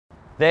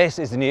This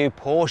is the new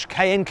Porsche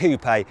Cayenne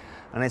Coupe,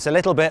 and it's a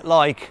little bit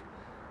like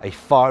a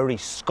fiery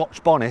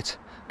Scotch bonnet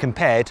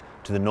compared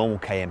to the normal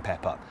Cayenne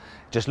Pepper.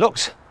 It just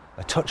looks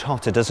a touch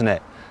hotter, doesn't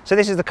it? So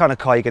this is the kind of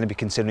car you're going to be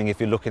considering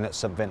if you're looking at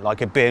something like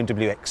a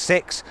BMW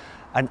X6,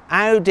 an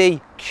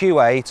Audi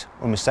Q8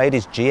 or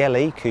Mercedes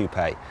GLE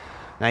Coupe.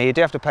 Now you do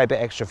have to pay a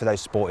bit extra for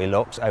those sporty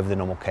looks over the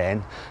normal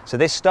Cayenne. So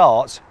this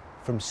starts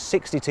from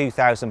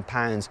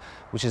 £62,000,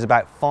 which is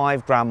about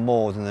 £5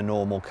 more than the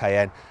normal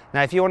Cayenne.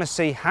 Now if you want to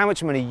see how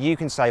much money you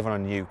can save on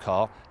a new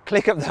car,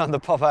 click up there on the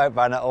pop-out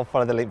banner or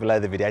follow the link below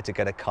the video to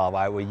get a car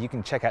out where you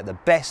can check out the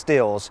best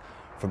deals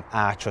from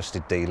our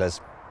trusted dealers.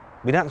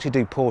 We don't actually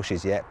do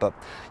Porsches yet, but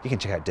you can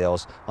check out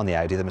deals on the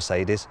Audi, the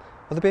Mercedes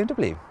or the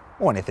BMW,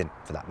 or anything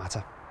for that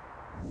matter.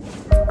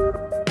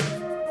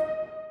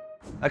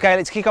 Okay,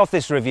 let's kick off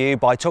this review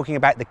by talking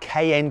about the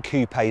Cayenne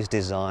Coupe's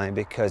design,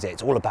 because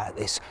it's all about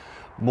this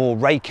more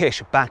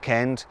rakish back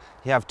end.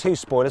 You have two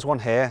spoilers, one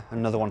here,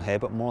 another one here,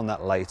 but more on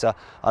that later.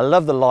 I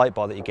love the light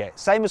bar that you get,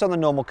 same as on the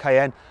normal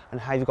Cayenne, and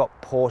how you've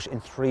got Porsche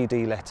in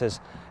 3D letters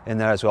in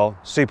there as well,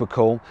 super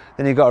cool.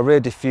 Then you've got a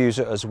rear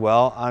diffuser as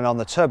well, and on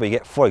the turbo you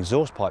get 4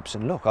 exhaust pipes,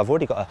 and look, I've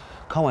already got a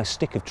Carmi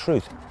stick of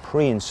truth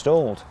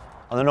pre-installed.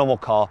 On the normal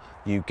car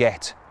you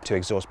get 2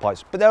 exhaust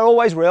pipes, but they're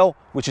always real,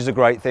 which is a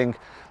great thing.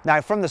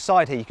 Now from the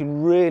side here you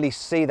can really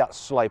see that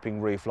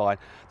sloping roofline.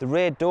 The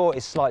rear door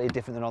is slightly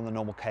different than on the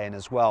normal Cayenne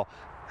as well.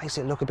 Makes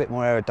it look a bit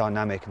more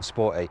aerodynamic and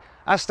sporty.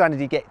 As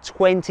standard you get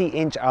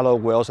 20-inch alloy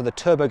wheels, so the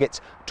turbo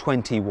gets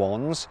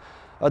 21s.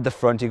 At the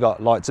front you've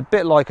got lights a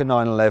bit like a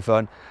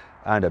 911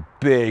 and a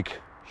big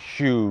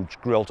huge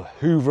grille to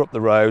hoover up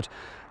the road,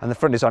 and the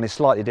front design is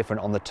slightly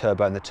different on the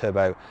turbo and the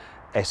turbo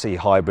SE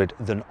hybrid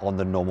than on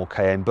the normal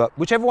Cayenne, but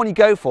whichever one you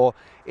go for,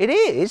 it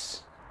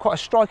is quite a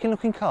striking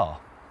looking car.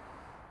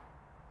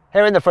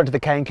 Here in the front of the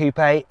Cayenne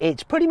Coupe,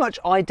 it's pretty much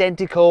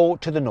identical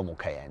to the normal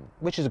Cayenne,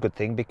 which is a good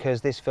thing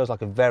because this feels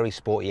like a very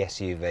sporty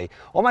SUV.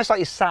 Almost like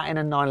you sat in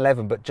a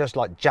 911, but just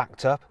like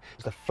jacked up.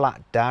 It's the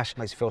flat dash,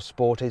 makes it feel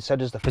sporty. So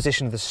does the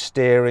position of the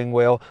steering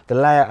wheel, the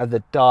layout of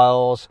the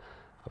dials.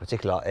 I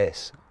particularly like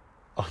this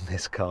on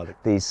this car.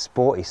 These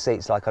sporty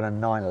seats like on a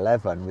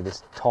 911 with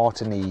this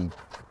tartany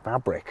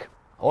fabric.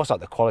 I also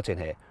like the quality in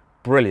here.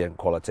 Brilliant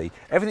quality.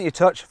 Everything you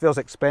touch feels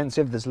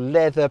expensive. There's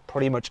leather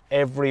pretty much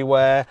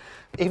everywhere.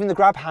 Even the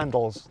grab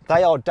handles,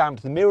 they are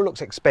damped. The mirror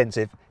looks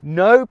expensive.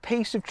 No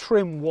piece of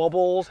trim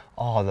wobbles.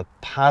 Oh, the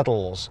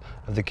paddles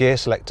of the gear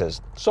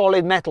selectors.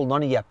 Solid metal,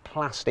 none of your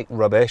plastic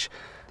rubbish.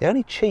 The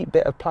only cheap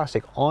bit of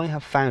plastic I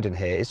have found in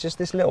here is just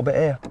this little bit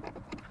here.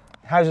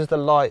 Houses the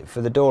light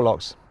for the door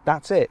locks.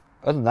 That's it.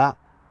 Other than that,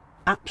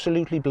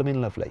 absolutely blooming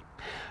lovely.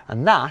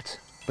 And that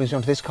brings me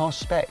on to this car's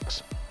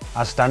specs.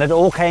 As standard,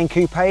 all Cayenne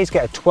Coupes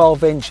get a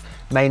 12-inch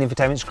main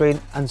infotainment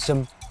screen and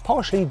some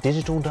partially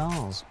digital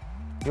dials.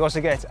 You also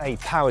get a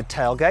powered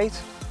tailgate,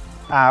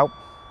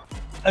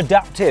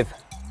 adaptive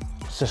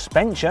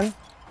suspension,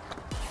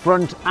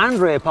 front and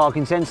rear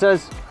parking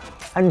sensors,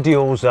 and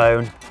dual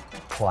zone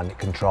climate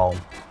control.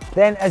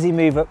 Then as you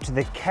move up to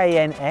the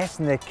Cayenne S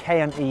and the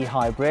Cayenne E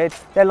hybrid,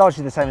 they're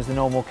largely the same as the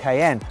normal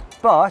Cayenne,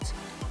 but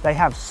they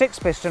have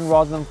 6-piston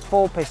rather than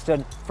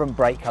 4-piston front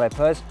brake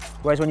calipers,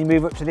 whereas when you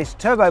move up to this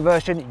turbo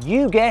version,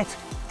 you get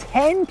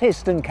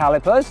 10-piston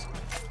calipers,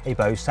 a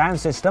Bose sound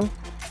system.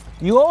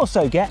 You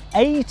also get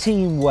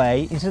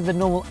 18-way instead of the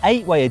normal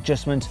 8-way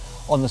adjustment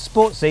on the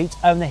sport seat,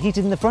 and they're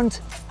heated in the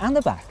front and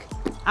the back.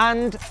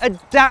 And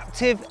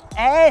adaptive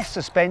air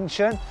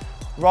suspension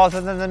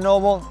rather than the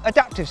normal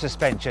adaptive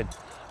suspension.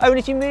 Oh, and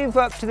if you move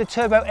up to the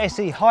Turbo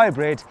SE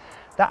hybrid,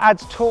 that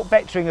adds torque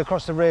vectoring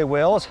across the rear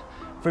wheels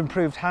for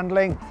improved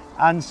handling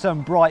and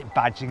some bright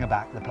badging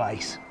about the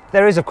place.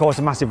 There is of course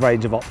a massive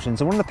range of options,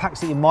 and one of the packs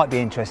that you might be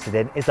interested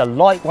in is the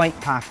lightweight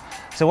pack.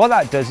 So what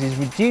that does is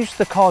reduce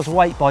the car's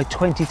weight by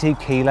 22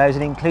 kilos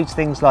and includes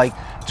things like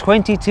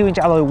 22-inch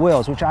alloy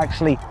wheels, which are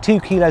actually 2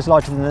 kilos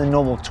lighter than the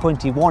normal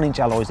 21-inch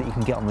alloys that you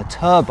can get on the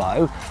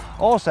turbo.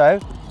 Also,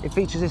 it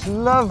features this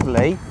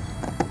lovely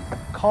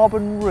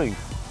carbon roof,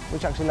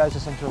 which actually lowers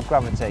the centre of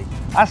gravity.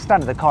 As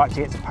standard, the car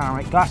actually gets a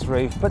panoramic glass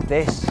roof, but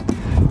this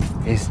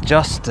is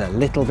just a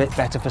little bit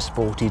better for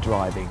sporty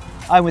driving.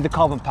 And with the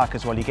carbon pack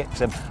as well, you get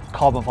some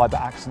carbon fibre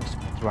accents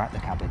throughout the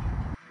cabin.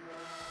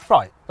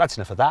 Right, that's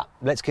enough of that.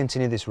 Let's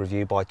continue this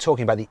review by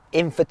talking about the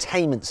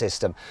infotainment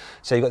system.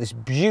 So you've got this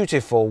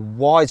beautiful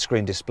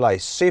widescreen display,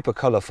 super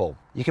colourful.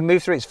 You can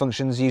move through its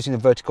functions using the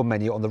vertical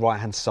menu on the right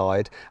hand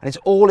side, and it's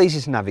all easy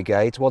to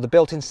navigate, while the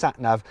built-in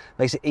sat-nav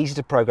makes it easy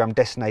to program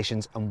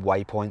destinations and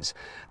waypoints.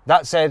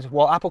 That said,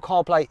 while Apple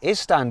CarPlay is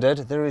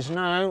standard, there is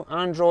no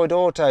Android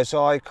Auto,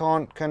 so I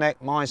can't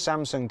connect my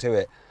Samsung to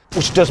it,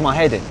 which does my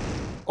head in.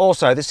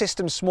 Also, the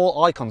system's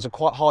small icons are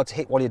quite hard to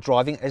hit while you're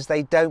driving, as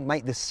they don't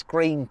make the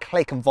screen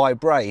click and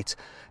vibrate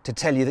to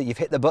tell you that you've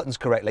hit the buttons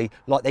correctly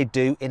like they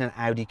do in an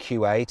Audi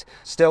Q8.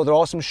 Still, there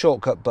are some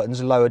shortcut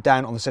buttons lower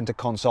down on the centre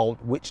console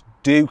which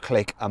do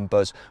click and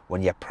buzz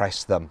when you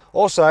press them.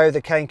 Also,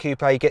 the Cayenne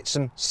Coupe gets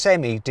some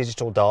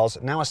semi-digital dials.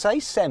 Now I say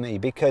semi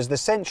because the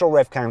central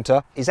rev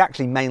counter is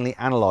actually mainly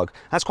analog.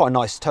 That's quite a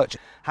nice touch.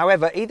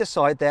 However, either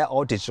side there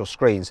are digital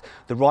screens.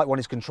 The right one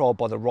is controlled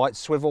by the right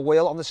swivel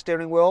wheel on the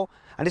steering wheel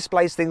and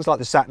displays things like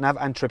the sat nav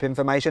and trip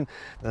information.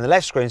 And the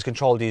left screen is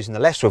controlled using the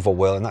left swivel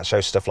wheel, and that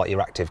shows stuff like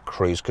your active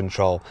cruise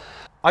control.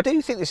 I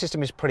do think the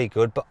system is pretty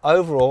good, but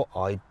overall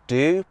I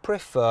do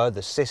prefer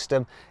the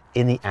system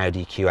in the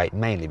Audi Q8,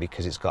 mainly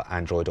because it's got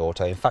Android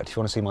Auto. In fact, if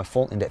you want to see my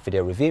full in-depth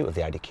video review of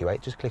the Audi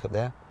Q8, just click up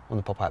there on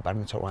the pop-out banner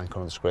in the top right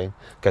corner of the screen.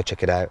 Go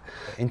check it out.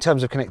 In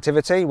terms of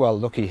connectivity, well,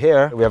 looky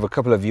here, we have a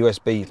couple of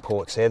USB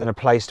ports here and a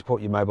place to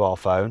put your mobile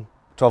phone.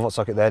 12-volt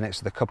socket there next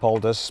to the cup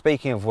holders.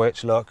 Speaking of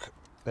which, look,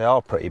 they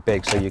are pretty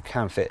big, so you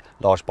can fit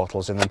large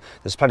bottles in them.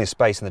 There's plenty of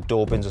space in the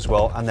door bins as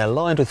well, and they're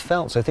lined with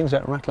felt, so things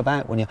don't rattle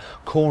about when you're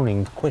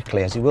cornering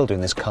quickly, as you will do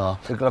in this car.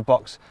 The glove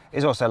box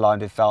is also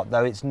lined with felt,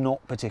 though it's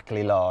not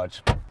particularly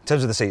large. In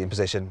terms of the seating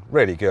position,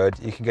 really good.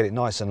 You can get it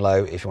nice and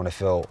low if you want to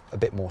feel a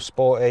bit more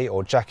sporty,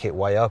 or jack it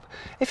way up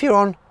if you're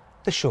on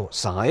the short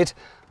side.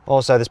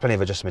 Also, there's plenty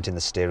of adjustment in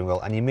the steering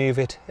wheel, and you move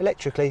it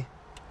electrically,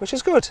 which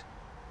is good.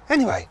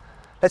 Anyway,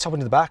 let's hop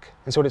into the back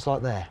and see what it's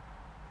like there.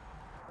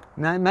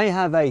 Now, it may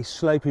have a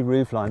slopey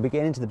roofline, but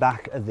getting into the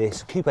back of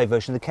this coupe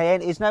version of the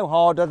Cayenne is no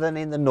harder than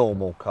in the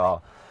normal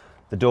car.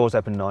 The doors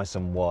open nice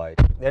and wide.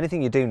 The only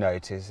thing you do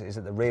notice is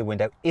that the rear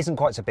window isn't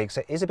quite so big,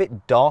 so it is a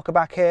bit darker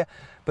back here,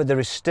 but there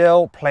is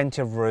still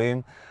plenty of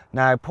room.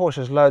 Now,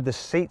 Porsche's lowered the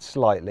seats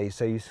slightly,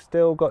 so you've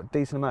still got a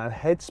decent amount of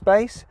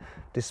headspace,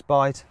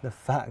 despite the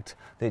fact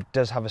that it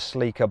does have a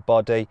sleeker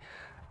body.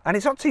 And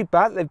it's not too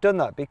bad that they've done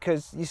that,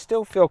 because you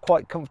still feel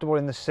quite comfortable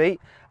in the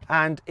seat,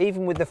 and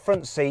even with the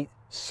front seat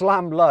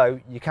slammed low,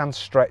 you can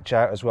stretch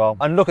out as well.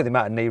 And look at the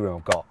amount of knee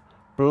room I've got.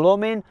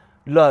 Blooming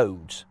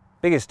loads.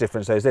 Biggest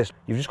difference though is this: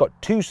 you've just got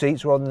 2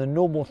 seats rather than the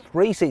normal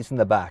 3 seats in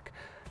the back.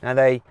 Now,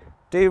 they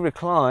do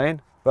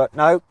recline, but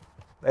no,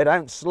 they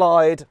don't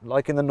slide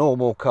like in the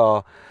normal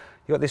car.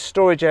 You've got this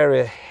storage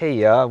area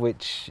here,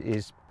 which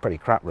is pretty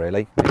crap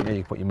really. You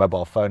can put your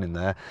mobile phone in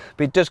there,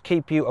 but it does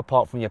keep you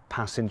apart from your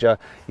passenger.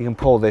 You can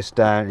pull this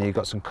down and you've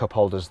got some cup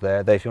holders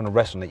there. If you want to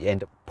rest on it, you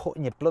end up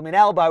putting your blooming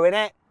elbow in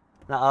it.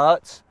 That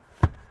hurts.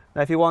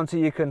 Now, if you want to,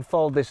 you can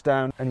fold this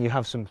down and you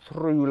have some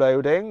through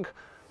loading,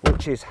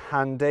 which is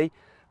handy.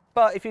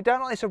 But if you don't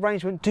like this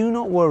arrangement, do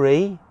not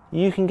worry.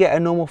 You can get a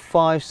normal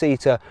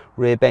 5-seater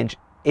rear bench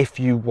if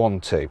you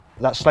want to.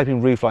 That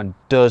sloping roofline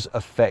does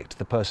affect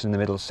the person in the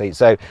middle seat,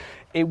 so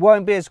it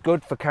won't be as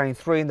good for carrying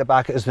 3 in the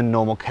back as the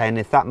normal Cayenne.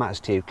 If that matters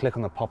to you, click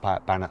on the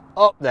pop-out banner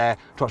up there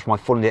to watch my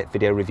full in-depth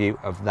video review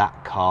of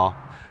that car.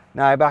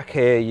 Now, back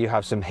here you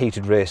have some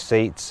heated rear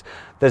seats.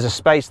 There's a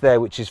space there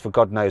which is for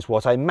God knows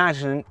what. I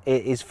imagine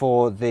it is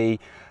for the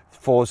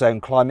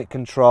 4-zone climate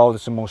control.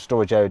 There's some more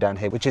storage area down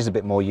here, which is a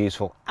bit more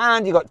useful.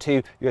 And you've got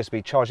 2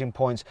 USB charging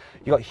points.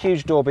 You've got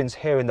huge door bins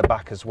here in the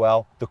back as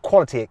well. The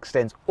quality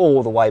extends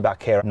all the way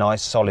back here.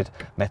 Nice solid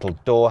metal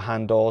door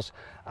handles.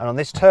 And on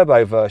this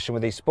turbo version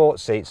with these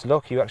sports seats,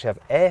 look, you actually have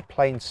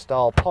airplane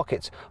style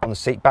pockets on the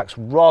seat backs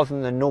rather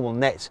than the normal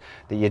nets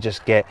that you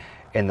just get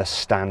in the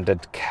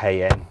standard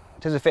Cayenne.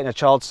 In terms of fitting a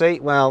child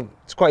seat, well,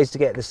 it's quite easy to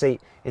get the seat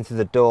into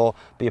the door,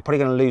 but you're probably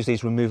going to lose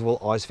these removable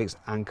ISOFIX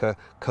anchor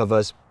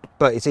covers,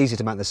 but it's easy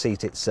to mount the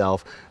seat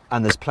itself,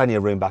 and there's plenty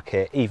of room back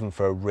here, even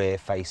for a rear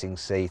facing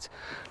seat.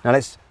 Now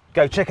let's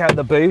go check out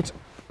the boot.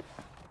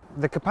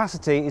 The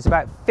capacity is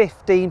about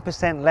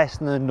 15% less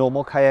than the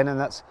normal Cayenne, and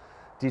that's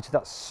due to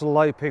that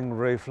sloping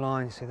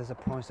roofline. See, there's a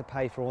price to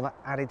pay for all that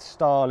added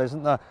style,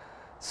 isn't there?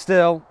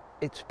 Still,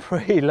 it's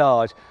pretty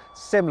large,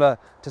 similar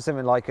to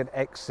something like an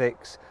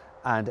X6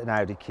 and an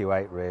Audi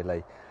Q8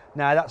 really.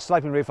 Now, that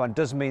sloping roofline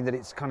does mean that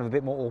it's kind of a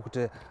bit more awkward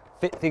to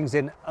fit things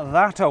in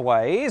that a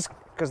ways,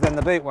 because then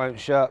the boot won't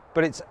shut,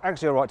 but it's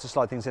actually all right to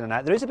slide things in and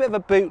out. There is a bit of a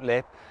boot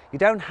lip. You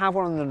don't have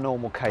one on the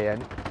normal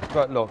Cayenne,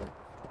 but look,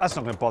 that's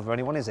not going to bother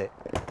anyone, is it?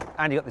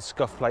 And you've got this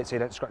scuff plate so you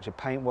don't scratch your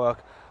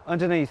paintwork.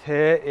 Underneath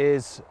here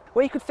is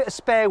where you could fit a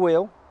spare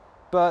wheel,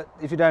 but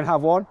if you don't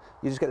have one,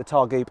 you just get the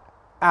Targoop,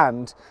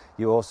 and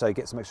you also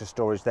get some extra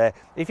storage there.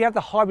 If you have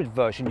the hybrid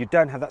version, you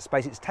don't have that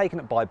space. It's taken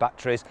up by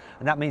batteries,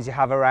 and that means you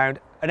have around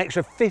an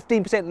extra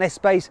 15% less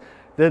space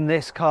than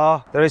this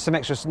car. There is some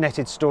extra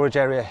netted storage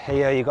area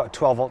here. You've got a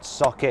 12-volt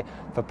socket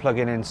for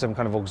plugging in some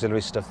kind of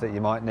auxiliary stuff that you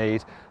might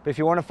need. But if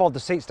you want to fold the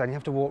seats down, you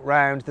have to walk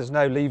round. There's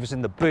no levers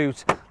in the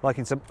boot, like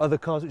in some other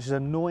cars, which is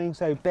annoying,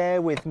 so bear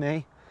with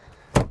me.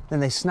 Then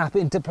they snap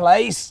into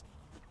place.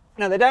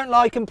 Now, they don't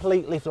lie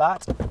completely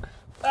flat.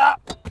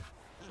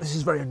 This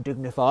is very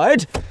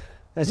undignified,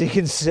 as you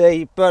can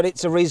see, but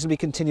it's a reasonably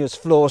continuous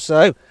floor,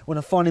 so when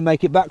I finally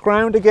make it back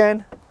round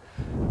again,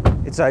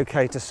 it's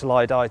okay to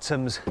slide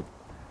items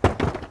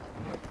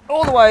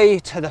all the way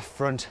to the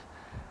front.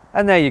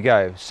 And there you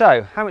go.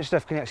 So, how much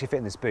stuff can you actually fit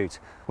in this boot?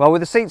 Well,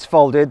 with the seats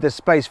folded, there's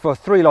space for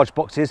 3 large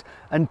boxes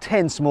and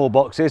 10 small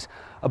boxes.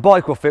 A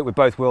bike will fit with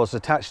both wheels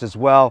attached as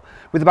well.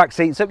 With the back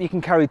seats up, you can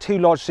carry 2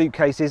 large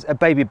suitcases, a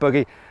baby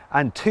buggy,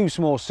 and 2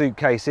 small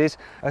suitcases.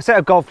 A set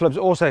of golf clubs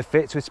also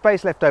fits, with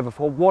space left over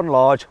for 1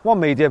 large, 1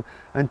 medium,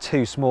 and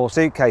 2 small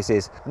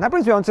suitcases. And that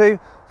brings me on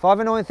to 5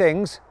 annoying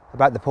things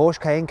about the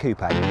Porsche Cayenne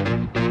Coupe.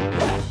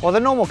 While the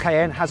normal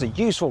Cayenne has a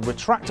useful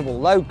retractable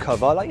load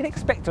cover like you'd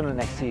expect on an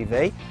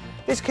SUV,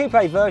 this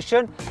coupe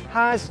version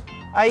has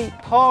a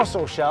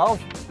parcel shelf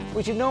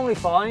which you'd normally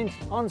find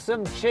on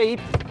some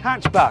cheap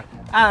hatchback,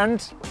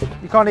 and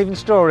you can't even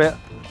store it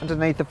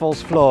underneath the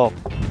false floor.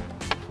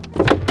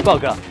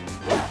 Bugger.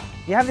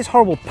 You have this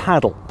horrible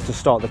paddle to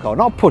start the car,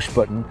 not a push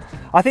button.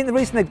 I think the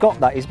reason they've got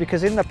that is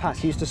because in the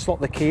past you used to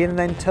slot the key in and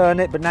then turn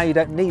it, but now you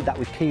don't need that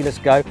with keyless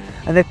go,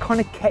 and they've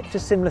kind of kept a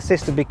similar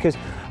system because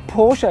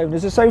Porsche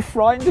owners are so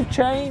frightened of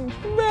change.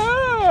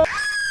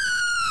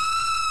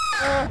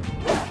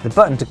 The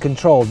button to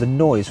control the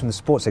noise from the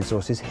sports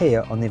exhaust is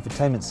here on the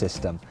infotainment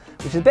system,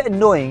 which is a bit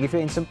annoying if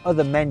you're in some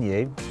other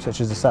menu,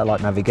 such as the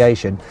satellite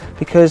navigation,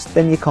 because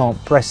then you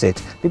can't press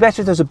it. It'd be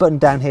better if there's a button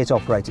down here to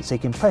operate it, so you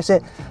can press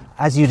it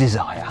as you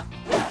desire.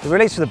 The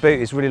release for the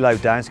boot is really low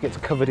down, so it gets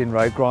covered in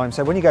road grime,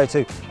 so when you go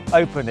to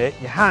open it,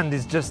 your hand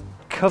is just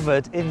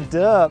covered in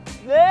dirt.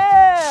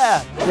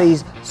 Yeah!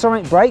 These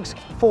ceramic brakes,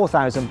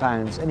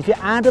 £4,000, and if you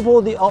add up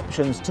all the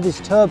options to this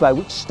turbo,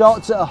 which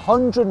starts at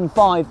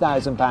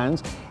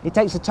 £105,000, it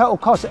takes the total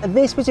cost of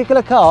this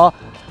particular car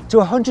to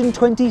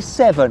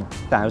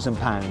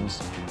 £127,000.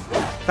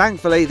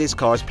 Thankfully, this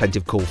car has plenty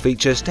of cool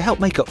features to help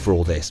make up for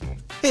all this.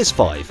 Here's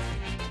 5.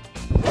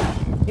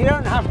 You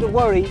don't have to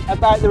worry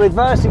about the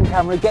reversing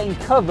camera getting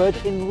covered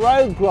in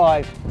road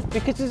grime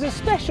because there's a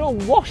special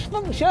wash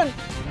function.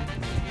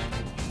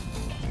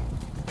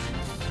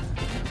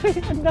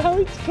 Now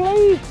it's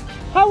clean.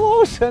 How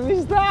awesome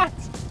is that?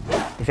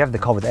 If you have the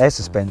car with air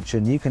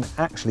suspension, you can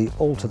actually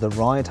alter the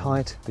ride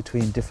height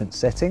between different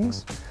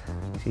settings.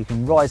 So you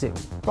can rise it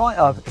right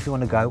up if you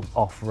want to go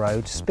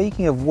off-road.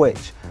 Speaking of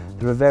which,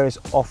 there are various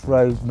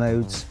off-road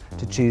modes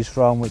to choose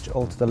from which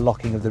alter the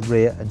locking of the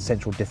rear and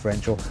central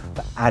differential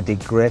for added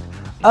grip.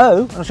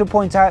 Oh, and I should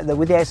point out that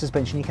with the air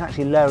suspension you can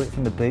actually lower it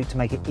from the boot to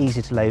make it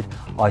easy to load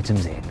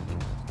items in.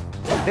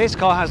 This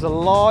car has the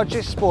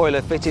largest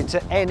spoiler fitted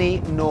to any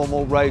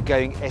normal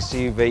road-going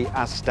SUV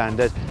as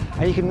standard,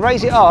 and you can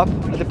raise it up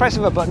at the press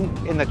of a button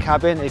in the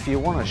cabin if you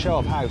want to show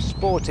off how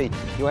sporty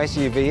your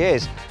SUV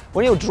is.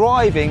 When you're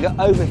driving at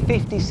over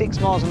 56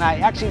 miles an hour,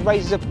 it actually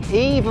raises up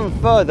even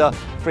further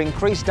for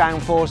increased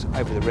downforce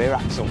over the rear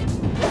axle.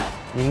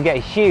 You can get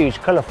a huge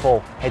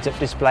colourful heads-up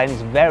display and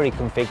it's very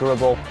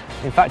configurable.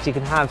 In fact, you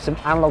can have some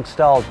analog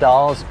style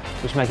dials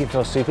which make it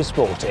feel super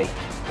sporty.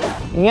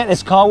 You can get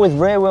this car with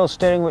rear wheel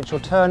steering, which will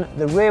turn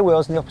the rear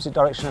wheels in the opposite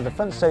direction of the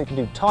front, so you can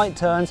do tight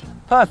turns,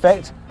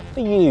 perfect for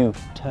you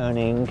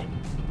turning.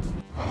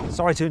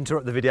 Sorry to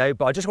interrupt the video,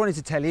 but I just wanted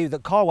to tell you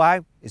that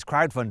CarWow is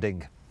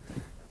crowdfunding.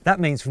 That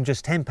means from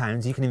just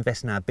 £10 you can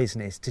invest in our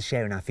business to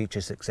share in our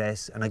future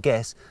success and I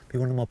guess be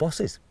one of my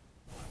bosses.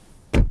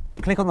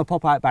 Click on the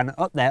pop-out banner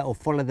up there or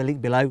follow the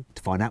link below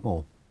to find out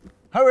more.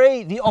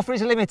 Hurry, the offer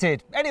is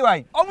limited.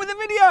 Anyway, on with the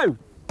video!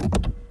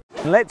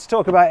 Let's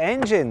talk about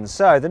engines.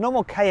 So the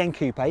normal Cayenne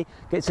Coupe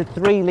gets a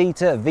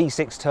 3-litre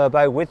V6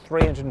 turbo with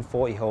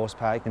 340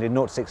 horsepower. You can do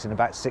 0 to 60 in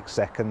about 6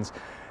 seconds.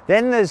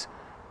 Then there's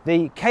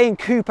the Cayenne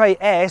Coupe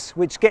S,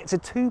 which gets a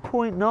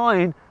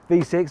 2.9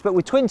 V6 but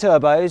with twin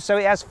turbos, so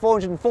it has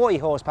 440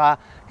 horsepower,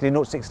 you can do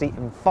 0 to 60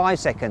 in 5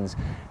 seconds.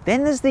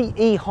 Then there's the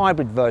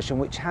e-hybrid version,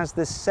 which has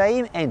the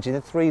same engine,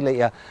 the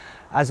 3-litre,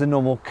 as the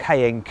normal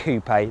Cayenne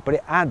Coupe, but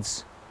it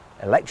adds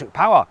electric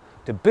power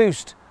to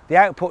boost the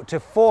output to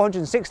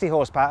 460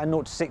 horsepower and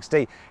 0 to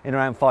 60 in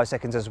around 5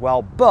 seconds as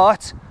well,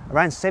 but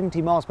around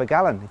 70 miles per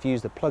gallon if you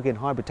use the plug-in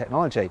hybrid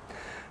technology.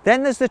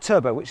 Then there's the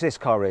turbo, which this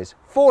car is.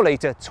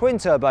 4-litre twin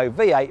turbo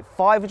V8,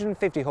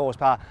 550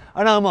 horsepower,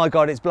 and oh my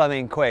god, it's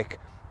blooming quick.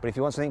 But if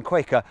you want something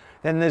quicker,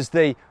 then there's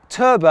the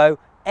Turbo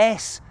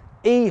S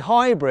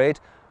e-hybrid,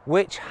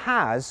 which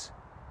has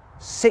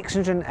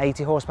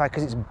 680 horsepower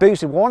because it's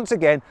boosted once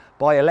again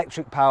by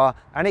electric power,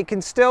 and it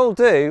can still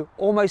do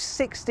almost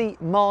 60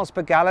 miles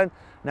per gallon.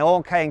 Now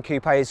all Cayenne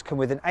Coupes come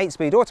with an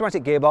 8-speed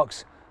automatic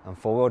gearbox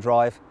and 4-wheel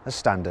drive as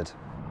standard.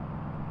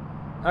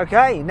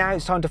 Okay, now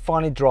it's time to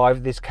finally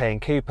drive this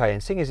Cayenne Coupe,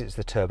 and seeing as it's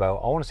the turbo,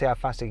 I want to see how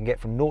fast it can get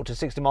from 0 to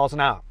 60 miles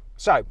an hour.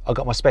 So I've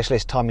got my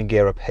specialist timing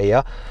gear up here.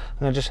 I'm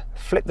going to just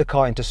flip the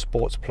car into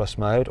Sports Plus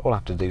mode. All I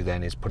have to do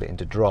then is put it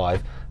into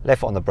drive,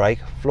 left foot on the brake,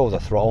 floor the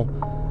throttle,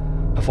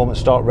 performance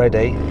start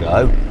ready,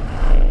 go.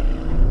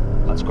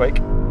 That's quick.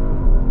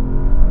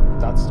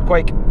 That's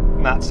quick.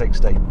 And that's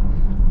 60.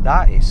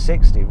 That is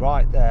 60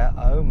 right there.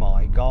 Oh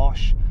my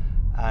gosh.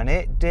 And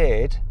it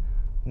did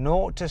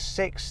 0 to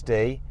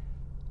 60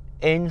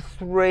 in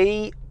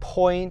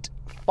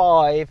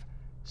 3.5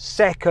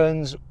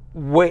 seconds,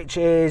 which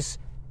is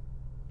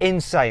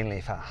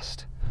insanely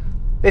fast.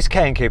 This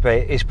Cayenne Coupe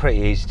is pretty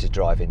easy to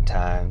drive in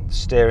town. The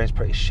steering's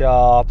pretty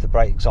sharp, the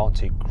brakes aren't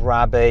too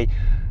grabby.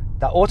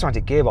 That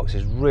automatic gearbox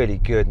is really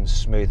good and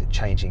smooth at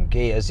changing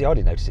gears. You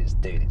already notice it's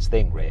doing its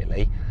thing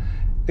really.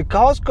 The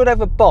car's good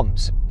over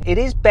bumps. It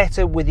is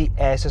better with the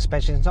air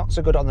suspension. It's not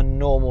so good on the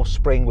normal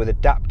spring with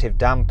adaptive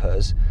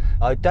dampers.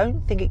 I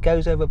don't think it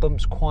goes over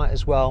bumps quite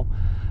as well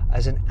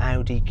as an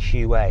Audi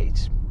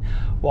Q8.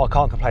 What I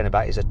can't complain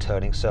about is a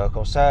turning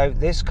circle. So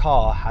this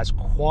car has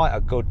quite a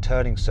good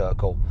turning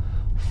circle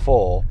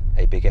for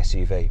a big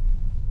SUV.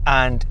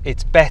 and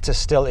it's better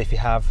still if you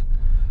have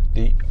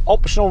the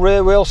optional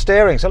rear wheel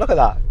steering. So look at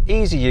that,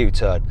 easy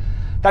U-turn.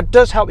 That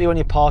does help you when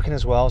you're parking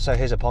as well. So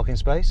here's a parking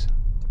space.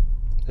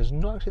 There's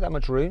not actually that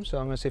much room, so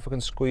I'm going to see if I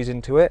can squeeze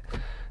into it.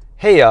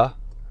 Here,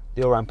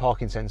 the all-round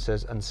parking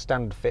sensors and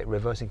standard fit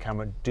reversing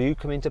camera do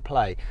come into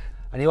play.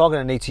 And you are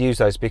going to need to use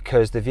those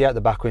because the view out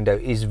the back window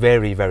is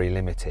very, very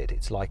limited.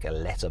 It's like a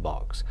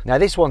letterbox. Now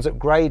this one's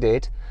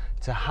upgraded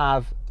to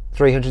have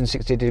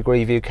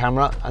 360-degree view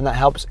camera, and that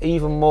helps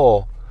even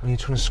more when you're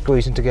trying to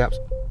squeeze into gaps.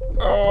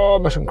 Oh,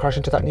 I mustn't crash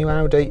into that new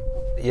Audi.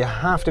 You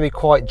have to be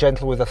quite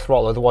gentle with the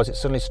throttle, otherwise it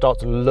suddenly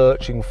starts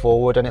lurching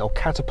forward and it'll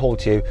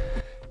catapult you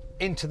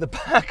into the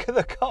back of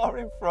the car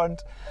in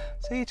front.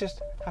 So you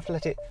just have to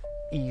let it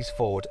ease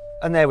forward.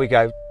 And there we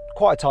go,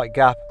 quite a tight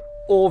gap,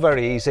 all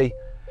very easy.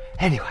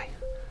 Anyway,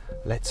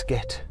 let's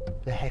get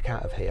the heck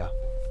out of here.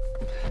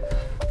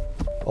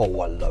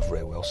 Oh, I love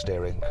rear wheel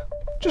steering.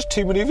 Just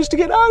 2 maneuvers to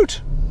get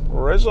out.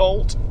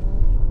 Result.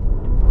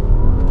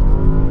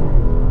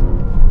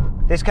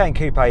 This Cayenne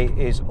Coupe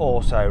is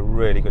also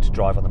really good to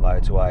drive on the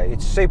motorway.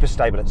 It's super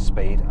stable at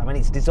speed. I mean,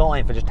 it's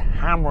designed for just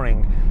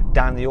hammering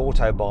down the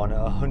autobahn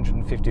at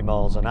 150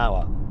 miles an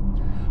hour.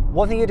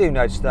 One thing you do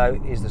notice though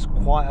is there's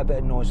quite a bit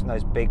of noise from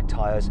those big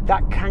tyres.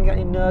 That can get on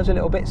your nerves a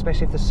little bit,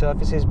 especially if the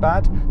surface is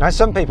bad. Now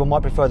some people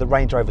might prefer the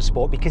Range Rover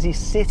Sport because you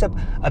sit up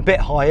a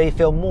bit higher, you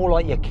feel more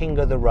like you're king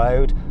of the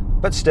road.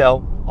 But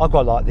still, I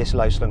quite like this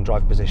low slung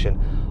driving position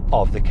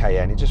of the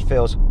Cayenne. It just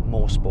feels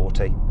more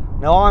sporty.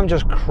 Now I'm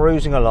just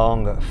cruising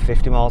along at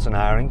 50 miles an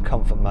hour in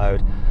comfort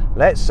mode.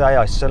 Let's say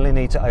I suddenly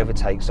need to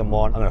overtake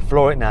someone. I'm going to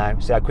floor it now,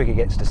 see how quick it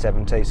gets to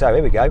 70. So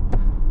here we go.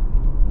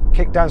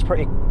 Kickdown's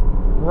pretty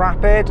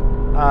rapid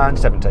and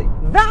 70.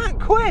 That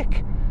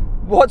quick!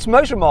 What's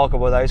most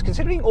remarkable though is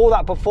considering all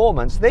that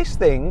performance, this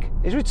thing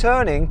is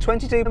returning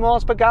 22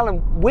 miles per gallon,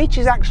 which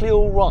is actually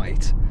all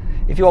right.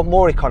 If you want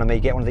more economy,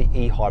 get one of the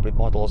e-hybrid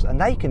models, and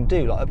they can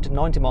do like up to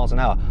 90 miles an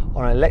hour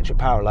on an electric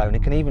power alone.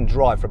 It can even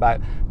drive for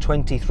about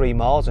 23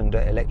 miles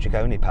under electric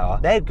only power.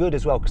 They're good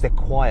as well because they're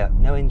quiet,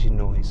 no engine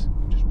noise,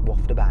 just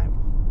waft about.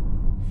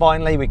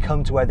 Finally, we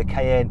come to where the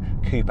Cayenne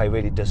Coupe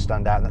really does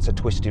stand out, and that's a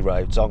twisty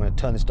road. So I'm going to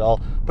turn this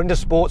dial, put into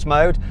sports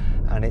mode,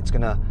 and it's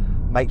going to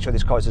make sure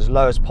this car is as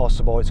low as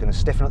possible. It's going to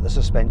stiffen up the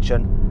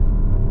suspension,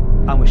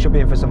 and we should be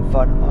in for some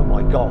fun. Oh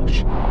my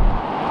gosh.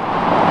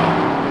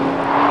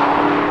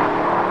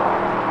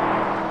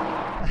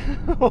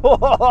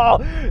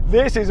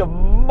 This is a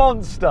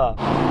monster.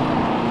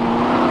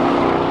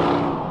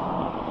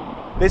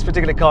 This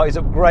particular car is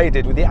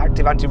upgraded with the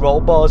active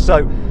anti-roll bars,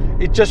 so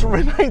it just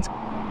remains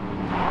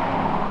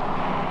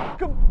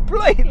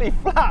completely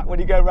flat when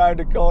you go around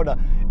a corner.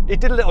 It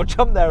did a little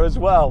jump there as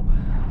well.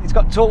 It's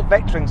got torque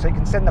vectoring, so it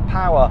can send the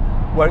power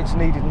where it's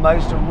needed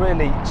most and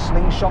really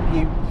slingshot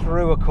you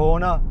through a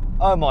corner.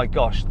 Oh my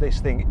gosh, this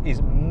thing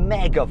is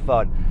mega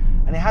fun.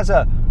 And it has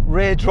a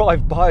rear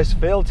drive bias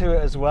feel to it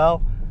as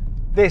well.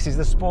 This is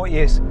the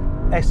sportiest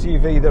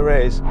SUV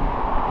there is.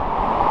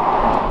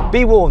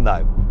 Be warned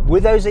though,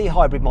 with those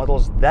e-hybrid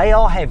models, they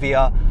are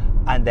heavier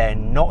and they're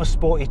not as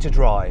sporty to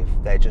drive.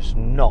 They're just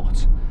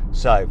not.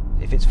 So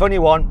if it's fun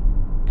you want,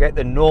 get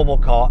the normal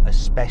car,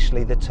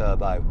 especially the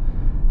turbo.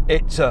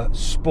 It's a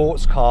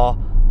sports car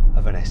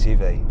of an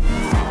SUV.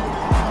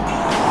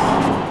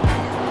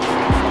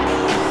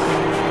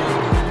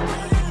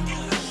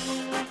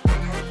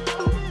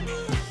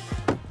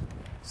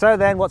 So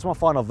then, what's my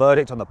final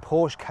verdict on the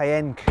Porsche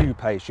Cayenne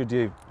Coupe? Should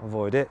you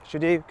avoid it?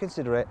 Should you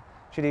consider it?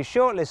 Should you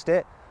shortlist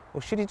it?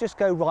 Or should you just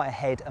go right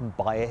ahead and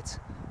buy it?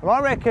 Well,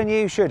 I reckon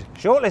you should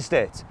shortlist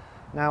it.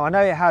 Now, I know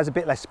it has a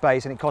bit less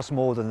space and it costs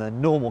more than the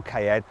normal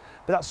Cayenne,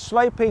 but that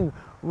sloping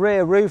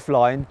rear roof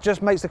line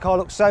just makes the car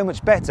look so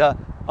much better,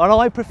 and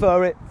I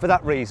prefer it for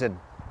that reason.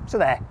 So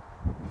there.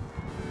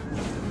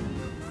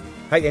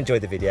 Hope you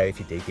enjoyed the video. If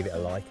you did, give it a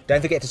like.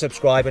 Don't forget to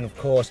subscribe, and of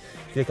course,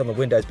 if you click on the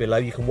windows below,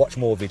 you can watch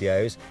more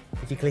videos.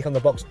 If you click on the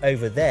box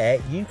over there,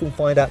 you can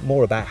find out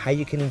more about how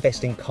you can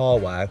invest in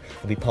CarWow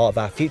and be part of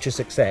our future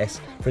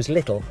success for as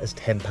little as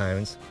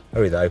 £10.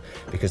 Hurry though,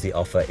 because the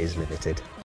offer is limited.